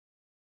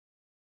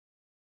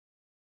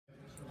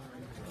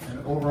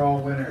overall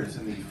winners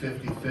in the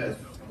 55th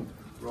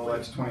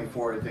Rolex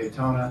 24 at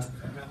Daytona.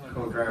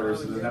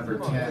 Co-drivers in the number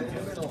 10,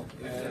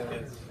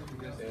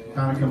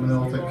 Hanukkah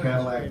Minolta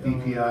Cadillac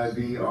DPI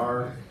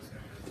VR,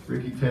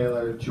 Ricky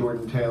Taylor,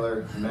 Jordan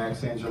Taylor,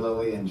 Max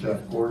Angelelli, and Jeff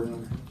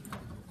Gordon.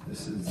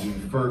 This is the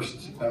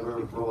first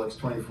ever Rolex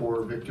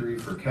 24 victory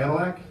for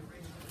Cadillac.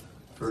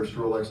 First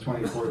Rolex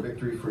 24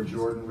 victory for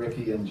Jordan,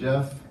 Ricky, and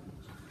Jeff.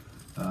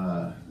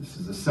 This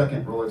is the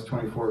second Rolex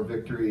 24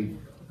 victory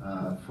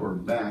for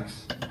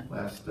Max.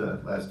 Last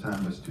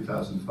time was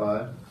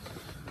 2005.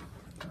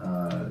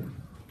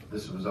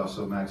 This was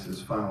also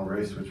Max's final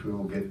race, which we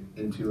will get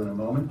into in a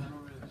moment.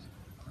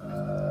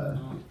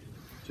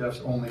 Jeff's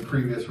only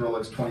previous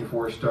Rolex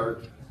 24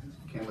 start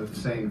came with the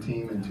same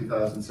team in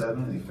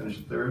 2007, and he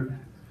finished third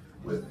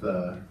with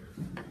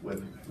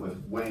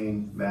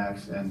Wayne,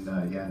 Max, and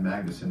Jan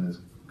Magnussen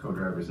as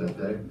co-drivers that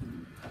day.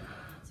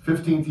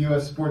 15th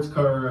U.S. sports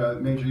car,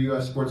 major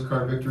U.S. sports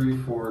car victory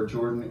for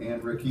Jordan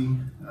and Ricky.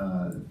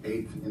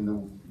 8th in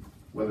the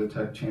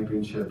WeatherTech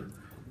Championship.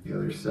 The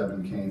other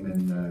 7 came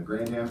in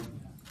Grand Am.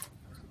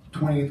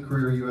 20th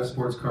career U.S.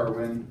 sports car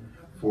win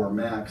for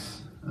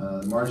Max.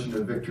 The margin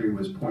of victory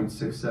was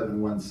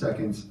 0.671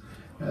 seconds.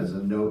 As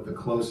a note, the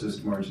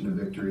closest margin of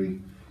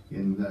victory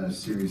in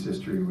series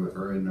history,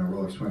 or in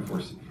Rolex 24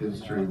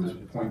 history, was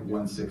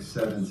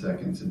 0.167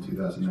 seconds in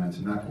 2009.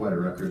 So not quite a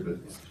record, but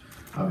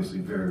obviously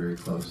very, very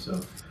close. So,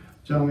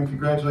 gentlemen,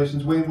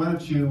 congratulations. Wayne, why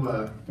don't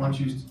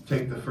you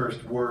take the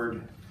first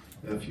word,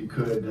 if you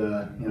could.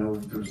 You know,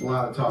 there was a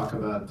lot of talk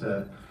about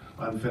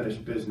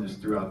unfinished business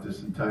throughout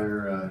this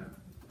entire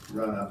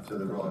run up to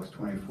the Rolex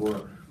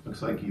 24.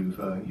 Looks like you've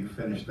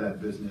finished that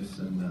business,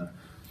 and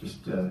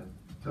just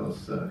tell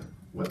us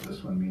what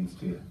this one means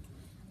to you.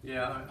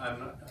 Yeah,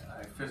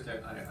 first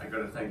I got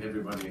to thank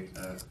everybody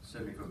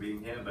certainly for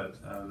being here, but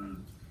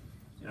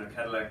you know,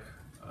 Cadillac,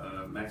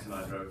 Max and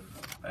I drove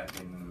back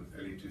in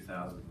early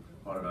 2000,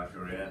 part of our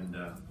career, and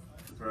the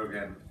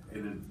program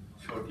ended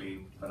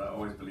shortly, but I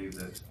always believed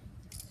that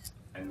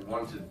and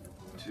wanted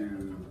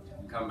to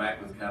come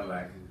back with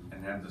Cadillac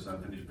and have this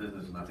unfinished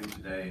business. And I think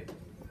today,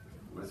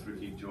 with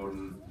Ricky,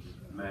 Jordan,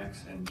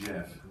 Max, and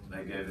Jeff,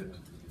 they gave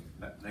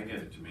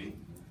it to me,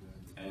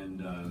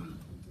 and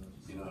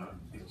you know,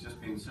 it's just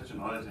been such an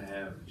honor to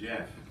have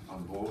Jeff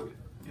on board.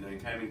 You know, he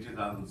came in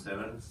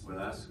 2007 with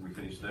us. We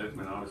finished third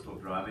when I was still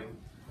driving.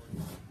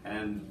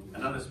 And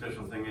another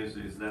special thing is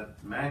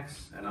that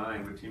Max and I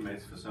were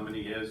teammates for so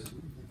many years,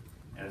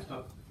 and it's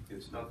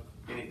not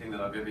anything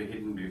that I've ever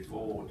hidden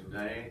before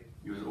today.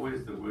 He was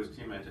always the worst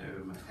teammate I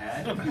ever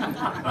had.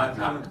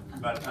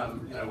 but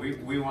you know,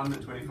 we won the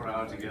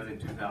 24-hour together in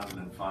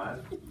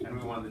 2005,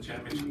 and we won the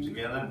championship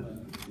together.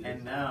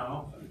 And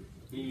now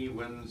he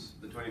wins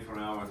the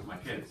 24-hour with my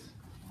kids,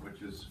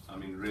 which is, I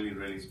mean, really,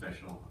 really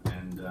special.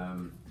 And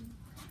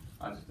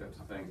I just have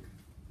to thank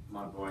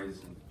my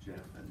boys, and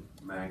Jeff and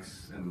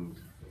Max and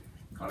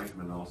Hanukkah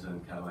Minolta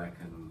and Cadillac,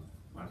 and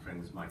my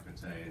friends Mike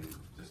Matei, and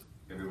just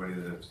everybody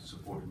that has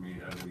supported me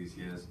over these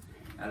years.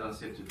 As I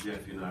said to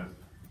Jeff, you know,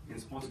 in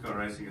sports car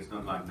racing, it's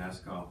not like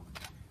NASCAR.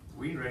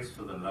 We race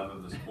for the love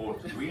of the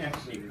sport. We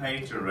actually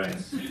pay to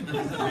race,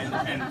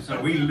 and so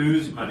we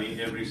lose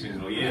money every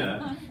single year,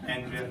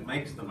 and Jeff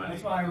makes the money.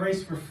 That's why I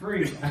race for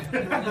free. No,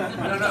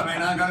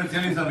 man, I got to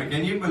tell you something.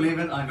 Can you believe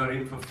it? I got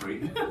in for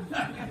free,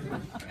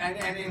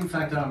 and in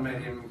fact, I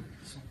made him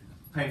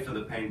pay for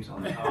the paint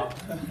on the car.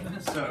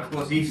 So of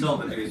course he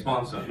sold it to his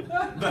sponsor.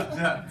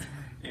 But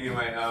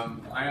anyway,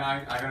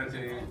 I got to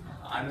tell you,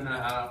 I don't know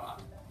how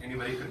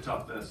anybody could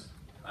top this.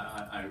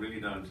 I really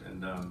don't,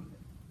 and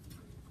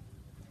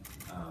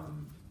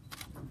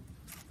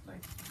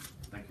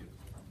thank you.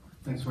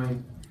 Thanks,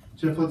 Wayne.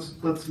 Jeff,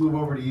 let's move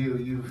over to you.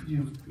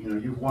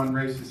 You've won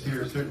races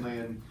here,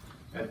 certainly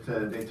at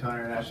Daytona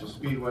International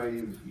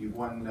Speedway. You've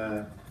won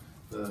the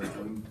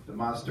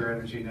Monster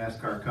Energy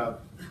NASCAR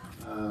Cup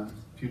a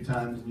few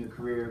times in your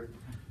career.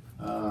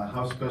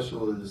 How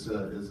special is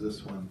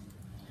this one?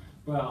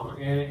 Well,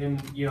 and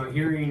you know,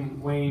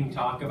 hearing Wayne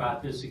talk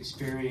about this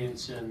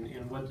experience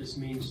and what this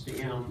means to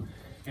him,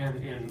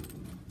 and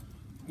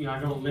you know, I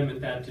don't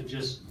limit that to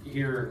just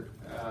here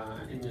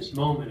in this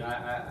moment.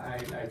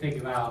 I think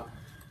about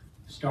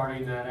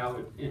starting that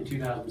out in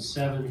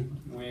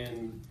 2007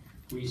 when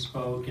we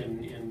spoke,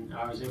 and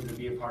I was able to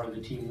be a part of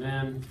the team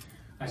then.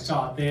 I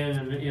saw it then,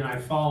 and I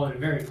followed it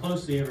very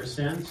closely ever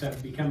since.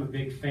 I've become a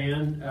big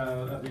fan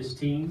of this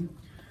team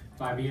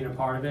by being a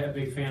part of it, a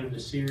big fan of the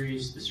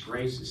series, this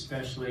race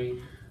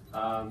especially.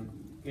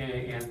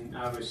 And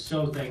I was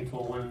so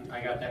thankful when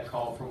I got that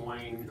call from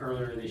Wayne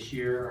earlier this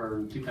year, or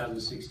in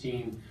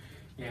 2016,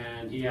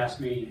 and he asked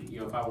me, you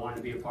know, if I wanted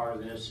to be a part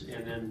of this,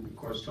 and then of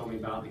course told me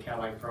about the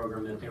Cadillac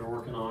program that they were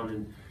working on,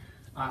 and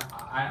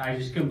I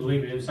just couldn't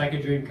believe it. It was like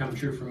a dream come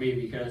true for me,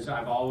 because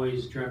I've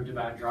always dreamt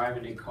about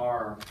driving a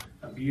car,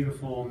 a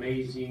beautiful,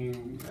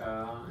 amazing,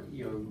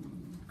 you know,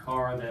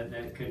 car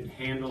that could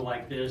handle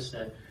like this,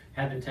 that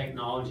had the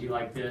technology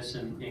like this,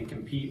 and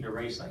compete in a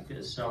race like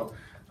this. So,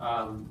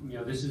 you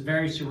know, this is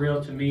very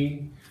surreal to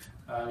me.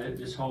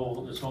 this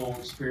whole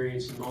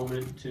experience and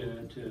moment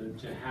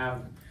to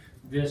have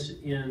this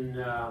in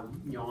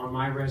on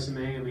my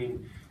resume. I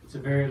mean, it's a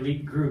very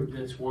elite group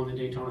that's won the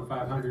Daytona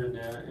 500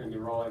 and the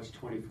Rolex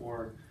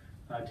 24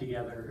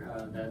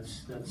 together.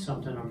 That's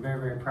something I'm very,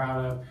 very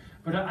proud of.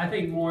 But I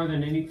think more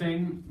than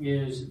anything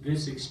is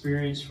this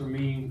experience for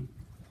me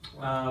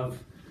of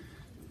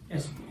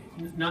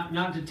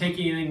not to take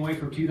anything away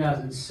from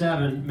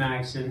 2007,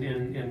 Max,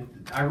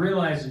 and I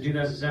realized in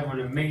 2007 what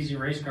an amazing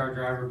race car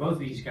driver both of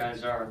these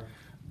guys are,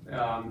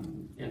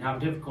 and how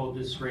difficult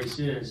this race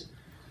is.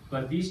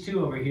 But these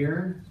two over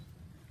here,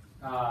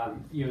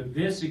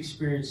 this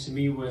experience to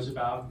me was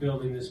about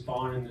building this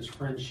bond and this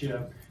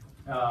friendship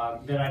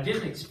that I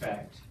didn't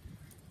expect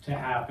to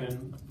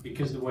happen,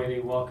 because the way they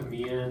welcomed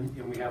me in,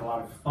 and we had a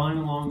lot of fun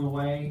along the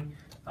way.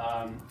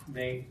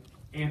 They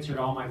answered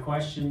all my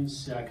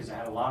questions because I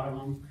had a lot of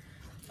them,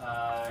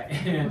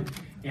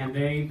 and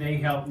they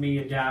helped me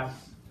adapt,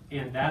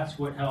 and that's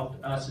what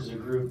helped us as a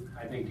group,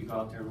 I think, to go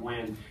out there and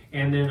win.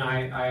 And then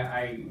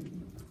I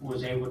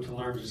was able to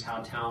learn just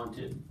how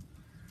talented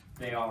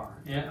they are.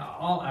 And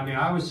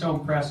I was so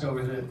impressed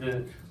over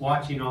the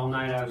watching all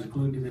night. I was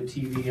glued to the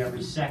TV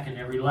every second,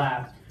 every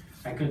lap.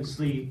 I couldn't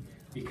sleep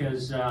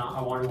because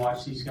I wanted to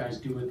watch these guys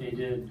do what they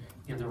did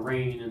in the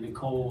rain and the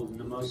cold and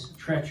the most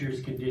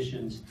treacherous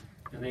conditions.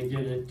 And they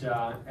did it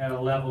at a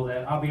level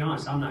that, I'll be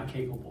honest, I'm not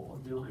capable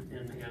of doing.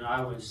 And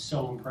I was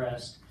so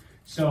impressed.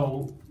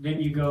 So then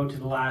you go to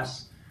the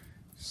last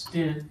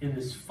stint in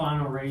this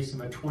final race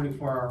of a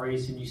 24-hour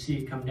race, and you see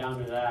it come down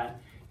to that,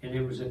 and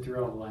it was a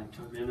thrill of a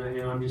lifetime. And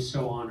I'm just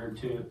so honored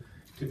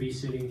to be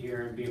sitting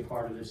here and be a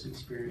part of this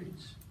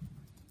experience.